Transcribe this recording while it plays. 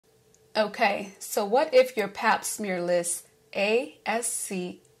Okay, so what if your Pap-Smear lists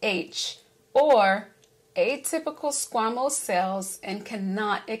ASC-H or atypical squamous cells and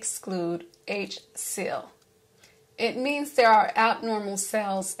cannot exclude HSIL? It means there are abnormal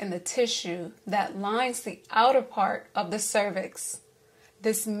cells in the tissue that lines the outer part of the cervix.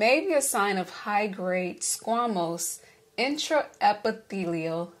 This may be a sign of high-grade squamous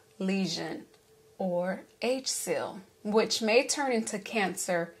intraepithelial lesion, or HSIL, which may turn into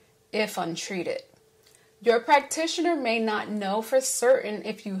cancer if untreated. Your practitioner may not know for certain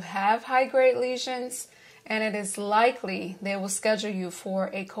if you have high-grade lesions, and it is likely they will schedule you for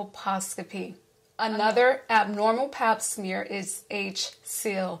a colposcopy. Another abnormal Pap-Smear is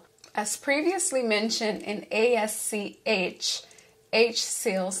HSIL. As previously mentioned in ASC-H,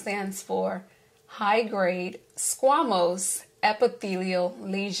 HSIL stands for high-grade squamous epithelial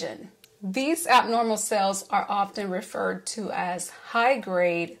lesion. These abnormal cells are often referred to as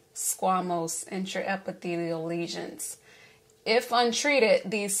high-grade squamous intraepithelial lesions. If untreated,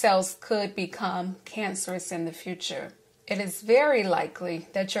 these cells could become cancerous in the future. It is very likely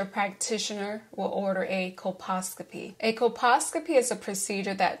that your practitioner will order a colposcopy. A colposcopy is a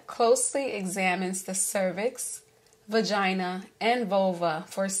procedure that closely examines the cervix, vagina, and vulva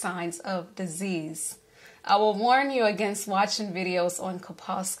for signs of disease. I will warn you against watching videos on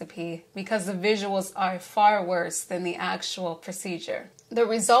colposcopy because the visuals are far worse than the actual procedure. The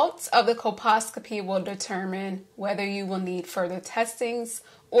results of the colposcopy will determine whether you will need further testings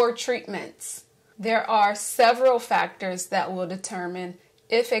or treatments. There are several factors that will determine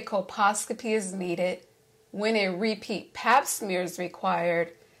if a colposcopy is needed, when a repeat Pap smear is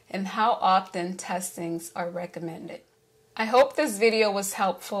required, and how often testings are recommended. I hope this video was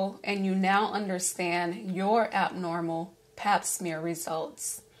helpful and you now understand your abnormal Pap smear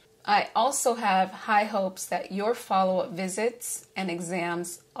results. I also have high hopes that your follow-up visits and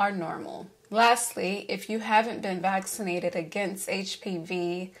exams are normal. Lastly, if you haven't been vaccinated against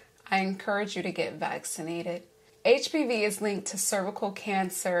HPV, I encourage you to get vaccinated. HPV is linked to cervical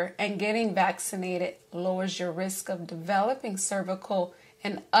cancer, and getting vaccinated lowers your risk of developing cervical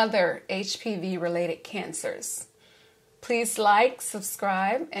and other HPV-related cancers. Please like,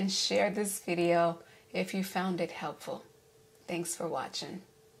 subscribe, and share this video if you found it helpful. Thanks for watching.